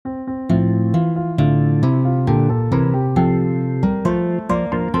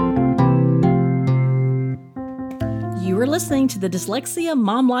listening to the Dyslexia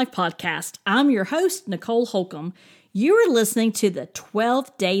Mom Life Podcast. I'm your host, Nicole Holcomb. You are listening to the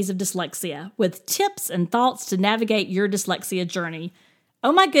 12 Days of Dyslexia with tips and thoughts to navigate your dyslexia journey.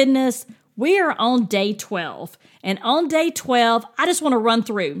 Oh my goodness, we are on day 12. And on day 12, I just want to run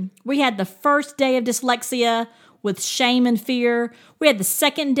through. We had the first day of dyslexia with shame and fear. We had the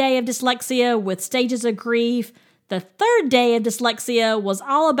second day of dyslexia with stages of grief. The third day of dyslexia was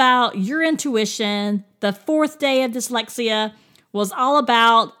all about your intuition. The fourth day of dyslexia was all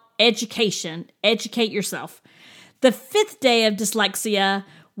about education. Educate yourself. The fifth day of dyslexia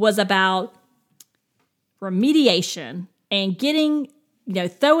was about remediation and getting,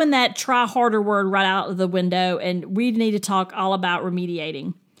 throwing that try harder word right out of the window. And we need to talk all about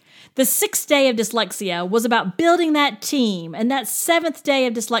remediating. The sixth day of dyslexia was about building that team. And that seventh day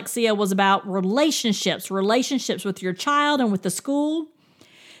of dyslexia was about relationships with your child and with the school.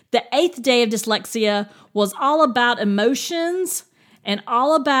 The eighth day of dyslexia was all about emotions and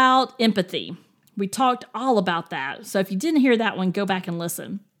all about empathy. We talked all about that. So if you didn't hear that one, go back and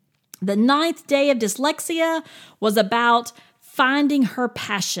listen. The ninth day of dyslexia was about finding her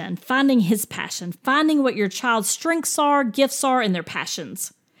passion, finding his passion, finding what your child's strengths are, gifts are, and their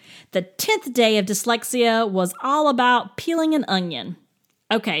passions. The 10th day of dyslexia was all about peeling an onion.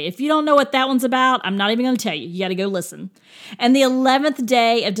 Okay, if you don't know what that one's about, I'm not even going to tell you. You got to go listen. And the 11th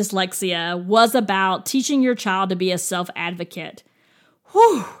day of dyslexia was about teaching your child to be a self-advocate.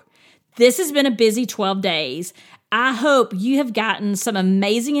 Whew, this has been a busy 12 days. I hope you have gotten some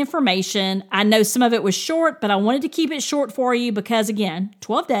amazing information. I know some of it was short, but I wanted to keep it short for you because, again,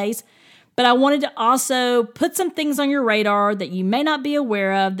 12 days. But I wanted to also put some things on your radar that you may not be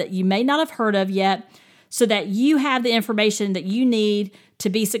aware of, that you may not have heard of yet, so that you have the information that you need to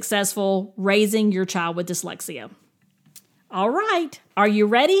be successful raising your child with dyslexia. All right, are you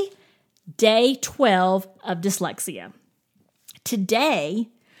ready? Day 12 of dyslexia. Today,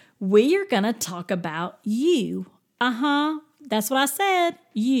 we are going to talk about you. That's what I said,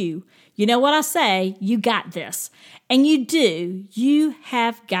 you. You know what I say? You got this. And you do. You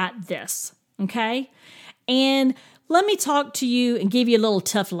have got this, okay? And let me talk to you and give you a little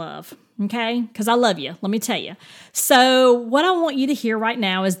tough love, okay? Because I love you, let me tell you. So what I want you to hear right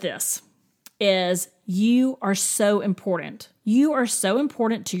now is this, is you are so important. You are so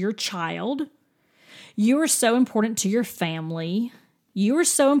important to your child. You are so important to your family. You are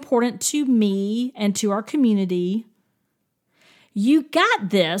so important to me and to our community. You got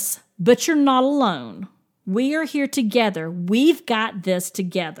this, but you're not alone. We are here together. We've got this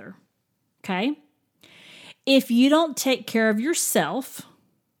together, okay? If you don't take care of yourself,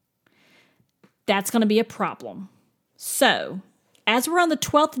 that's going to be a problem. So, as we're on the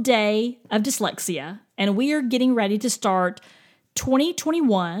 12th day of dyslexia, and we are getting ready to start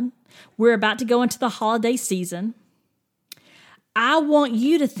 2021, we're about to go into the holiday season, I want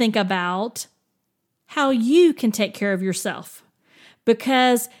you to think about how you can take care of yourself.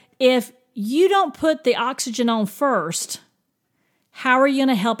 Because if you don't put the oxygen on first, how are you going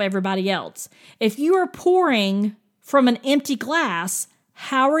to help everybody else? If you are pouring from an empty glass,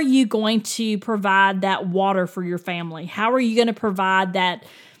 how are you going to provide that water for your family? How are you going to provide that,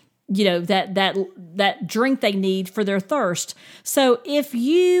 that drink they need for their thirst? So if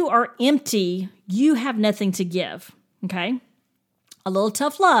you are empty, you have nothing to give, okay? A little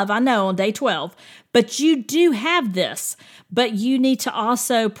tough love, I know, on day 12. But you do have this. But you need to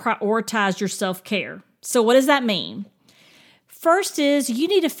also prioritize your self-care. So what does that mean? First is you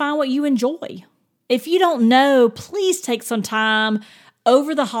need to find what you enjoy. If you don't know, please take some time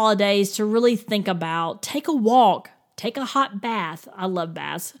over the holidays to really think about, take a walk, take a hot bath. I love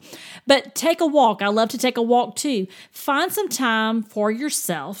baths. But take a walk. I love to take a walk too. Find some time for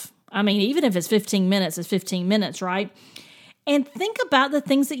yourself. I mean, even if it's 15 minutes, it's 15 minutes, right? And think about the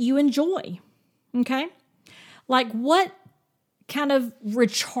things that you enjoy, okay? Like what kind of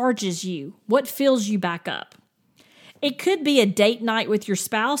recharges you? What fills you back up? It could be a date night with your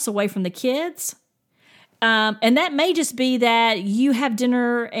spouse away from the kids. And that may just be that you have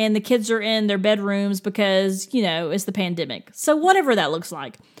dinner and the kids are in their bedrooms because, it's the pandemic. So whatever that looks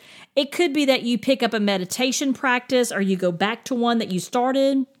like. It could be that you pick up a meditation practice or you go back to one that you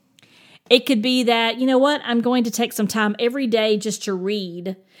started. It could be that, I'm going to take some time every day just to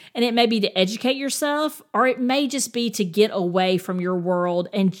read. And it may be to educate yourself, or it may just be to get away from your world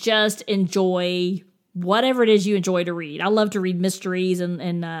and just enjoy whatever it is you enjoy to read. I love to read mysteries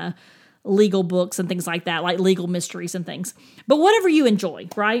and legal books and things like that, like legal mysteries and things. But whatever you enjoy,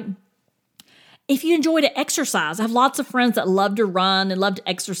 right? If you enjoy to exercise, I have lots of friends that love to run and love to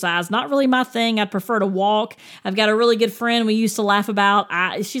exercise. Not really my thing. I'd prefer to walk. I've got a really good friend we used to laugh about.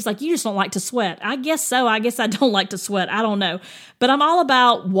 She's like, you just don't like to sweat. I guess so. I guess I don't like to sweat. I don't know. But I'm all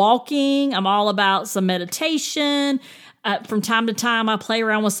about walking. I'm all about some meditation. From time to time, I play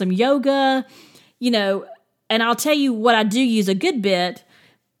around with some yoga, and I'll tell you what I do use a good bit.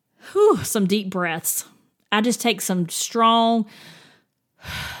 Some deep breaths. I just take some strong,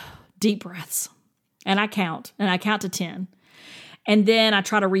 deep breaths. And I count to 10. And then I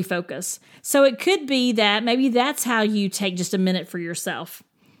try to refocus. So it could be that maybe that's how you take just a minute for yourself.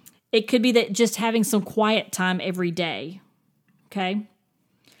 It could be that just having some quiet time every day. Okay?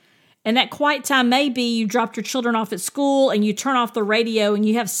 And that quiet time may be you dropped your children off at school and you turn off the radio and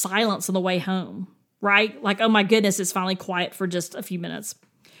you have silence on the way home, right? Like, oh my goodness, it's finally quiet for just a few minutes.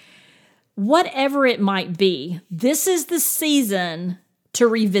 Whatever it might be, this is the season to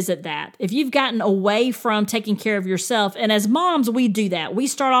revisit that. If you've gotten away from taking care of yourself, and as moms, we do that. We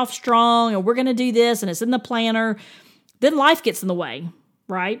start off strong and we're going to do this and it's in the planner. Then life gets in the way,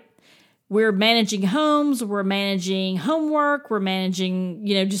 right? We're managing homes, we're managing homework, we're managing,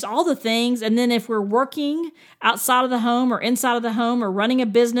 just all the things. And then if we're working outside of the home or inside of the home or running a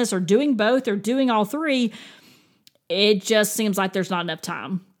business or doing both or doing all three, it just seems like there's not enough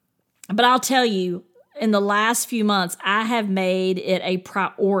time. But I'll tell you, in the last few months, I have made it a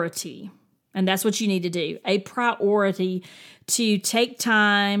priority, and that's what you need to do, a priority to take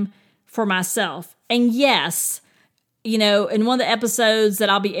time for myself. And yes, in one of the episodes that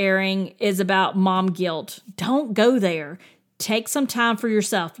I'll be airing is about mom guilt. Don't go there. Take some time for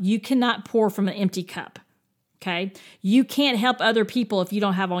yourself. You cannot pour from an empty cup, okay? You can't help other people if you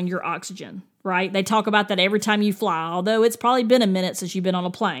don't have on your oxygen, right? They talk about that every time you fly, although it's probably been a minute since you've been on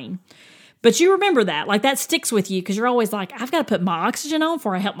a plane. But you remember that, like that sticks with you because you're always like, I've got to put my oxygen on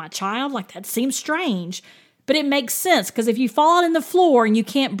before I help my child. Like that seems strange, but it makes sense because if you fall out on the floor and you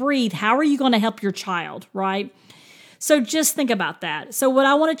can't breathe, how are you going to help your child, right? So just think about that. So what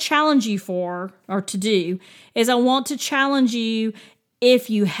I want to challenge you for or to do is I want to challenge you if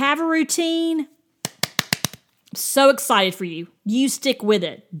you have a routine, so excited for you. You stick with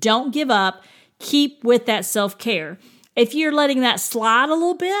it. Don't give up. Keep with that self-care. If you're letting that slide a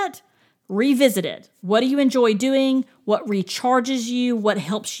little bit, revisit it. What do you enjoy doing? What recharges you? What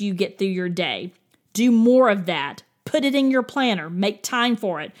helps you get through your day? Do more of that. Put it in your planner. Make time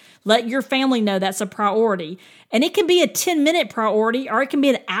for it. Let your family know that's a priority. And it can be a 10-minute priority or it can be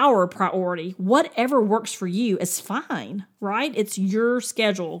an hour priority. Whatever works for you is fine, right? It's your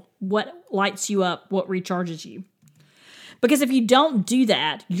schedule. What lights you up? What recharges you? Because if you don't do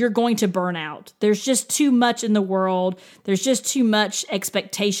that, you're going to burn out. There's just too much in the world. There's just too much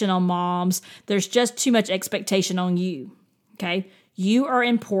expectation on moms. There's just too much expectation on you, okay? You are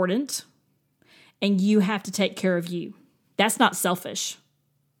important, and you have to take care of you. That's not selfish.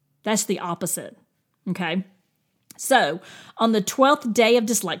 That's the opposite, okay? So, on the 12th day of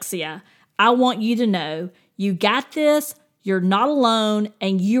dyslexia, I want you to know you got this, you're not alone,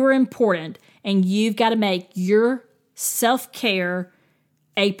 and you're important, and you've got to make your self-care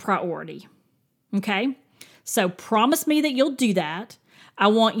a priority, okay? So promise me that you'll do that. I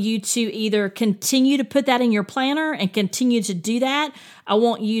want you to either continue to put that in your planner and continue to do that. I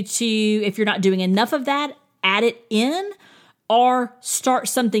want you to, if you're not doing enough of that, add it in or start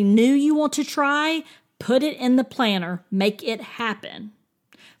something new you want to try. Put it in the planner. Make it happen.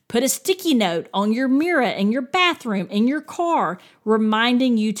 Put a sticky note on your mirror, in your bathroom, in your car,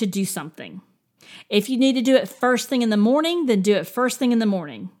 reminding you to do something. If you need to do it first thing in the morning, then do it first thing in the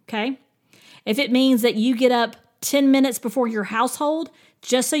morning, okay? If it means that you get up 10 minutes before your household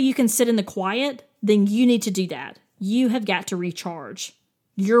just so you can sit in the quiet, then you need to do that. You have got to recharge.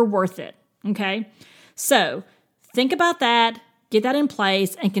 You're worth it, okay? So think about that, get that in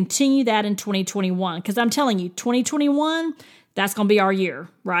place, and continue that in 2021. Because I'm telling you, 2021, that's going to be our year,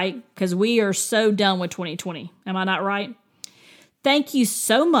 right? Because we are so done with 2020. Am I not right? Thank you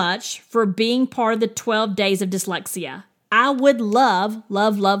so much for being part of the 12 Days of Dyslexia. I would love,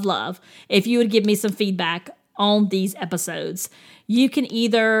 love, love, love if you would give me some feedback on these episodes. You can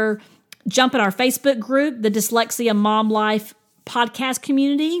either jump in our Facebook group, the Dyslexia Mom Life podcast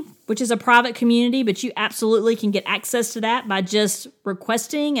community, which is a private community, but you absolutely can get access to that by just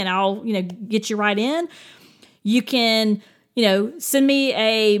requesting and I'll, get you right in. You can send me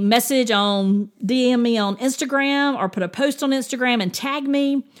a message DM me on Instagram or put a post on Instagram and tag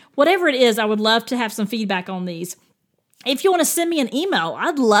me. Whatever it is, I would love to have some feedback on these. If you want to send me an email,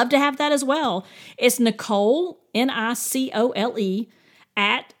 I'd love to have that as well. It's Nicole, Nicole,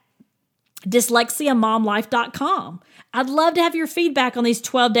 at dyslexiamomlife.com. I'd love to have your feedback on these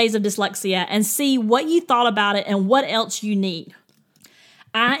 12 days of dyslexia and see what you thought about it and what else you need.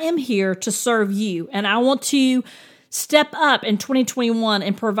 I am here to serve you, and I want to step up in 2021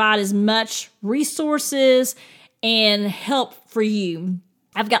 and provide as much resources and help for you.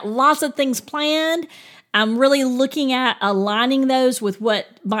 I've got lots of things planned. I'm really looking at aligning those with what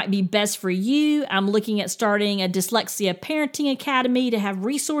might be best for you. I'm looking at starting a Dyslexia Parenting Academy to have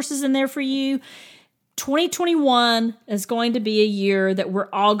resources in there for you. 2021 is going to be a year that we're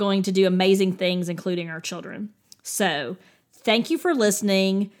all going to do amazing things, including our children. So thank you for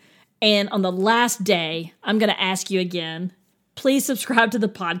listening. And on the last day, I'm going to ask you again, please subscribe to the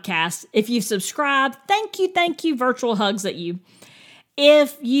podcast. If you've subscribed, thank you, virtual hugs at you.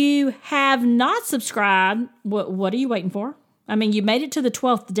 If you have not subscribed, what are you waiting for? I mean, you made it to the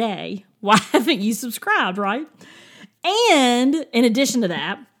 12th day. Why haven't you subscribed, right? And in addition to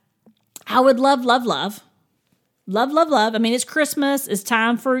that, I would love. I mean, it's Christmas. It's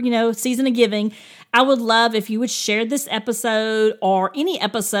time for, season of giving. I would love if you would share this episode or any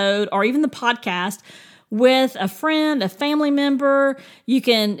episode or even the podcast with a friend, a family member. You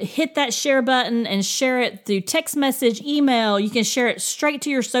can hit that share button and share it through text message, email. You can share it straight to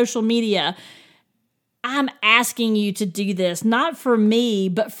your social media. I'm asking you to do this, not for me,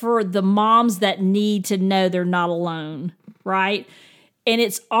 but for the moms that need to know they're not alone, right? And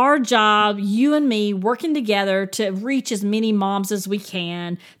it's our job, you and me, working together to reach as many moms as we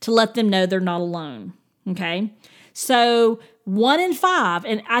can to let them know they're not alone, okay? So 1 in 5,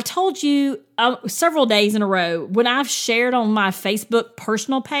 and I told you several days in a row, when I've shared on my Facebook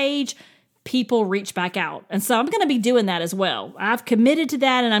personal page, people reach back out. And so I'm going to be doing that as well. I've committed to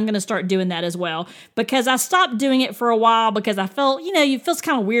that, and I'm going to start doing that as well, because I stopped doing it for a while because I felt, it feels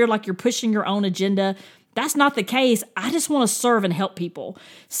kind of weird, like you're pushing your own agenda. That's not the case. I just want to serve and help people.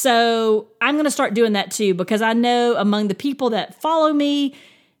 So I'm going to start doing that too, because I know among the people that follow me,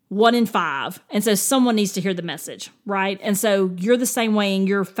 1 in 5. And so someone needs to hear the message, right? And so you're the same way in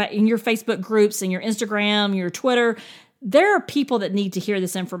your Facebook groups and your Instagram, your Twitter. There are people that need to hear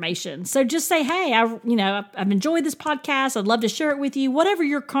this information. So just say, hey, I've enjoyed this podcast. I'd love to share it with you, whatever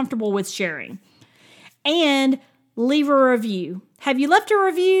you're comfortable with sharing. And leave a review. Have you left a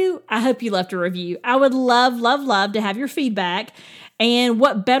review? I hope you left a review. I would love to have your feedback. And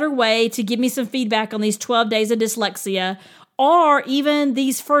what better way to give me some feedback on these 12 days of dyslexia, or even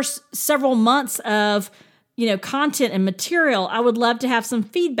these first several months of, content and material. I would love to have some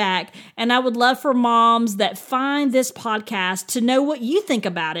feedback, and I would love for moms that find this podcast to know what you think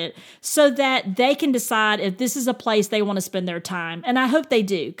about it so that they can decide if this is a place they want to spend their time. And I hope they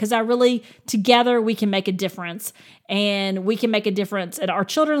do, because together we can make a difference, and we can make a difference in our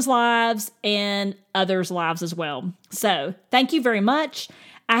children's lives and others' lives as well. So thank you very much.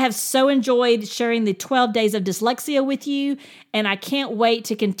 I have so enjoyed sharing the 12 days of dyslexia with you, and I can't wait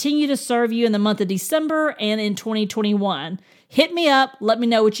to continue to serve you in the month of December and in 2021. Hit me up, let me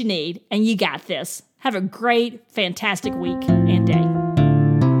know what you need, and you got this. Have a great, fantastic week and day.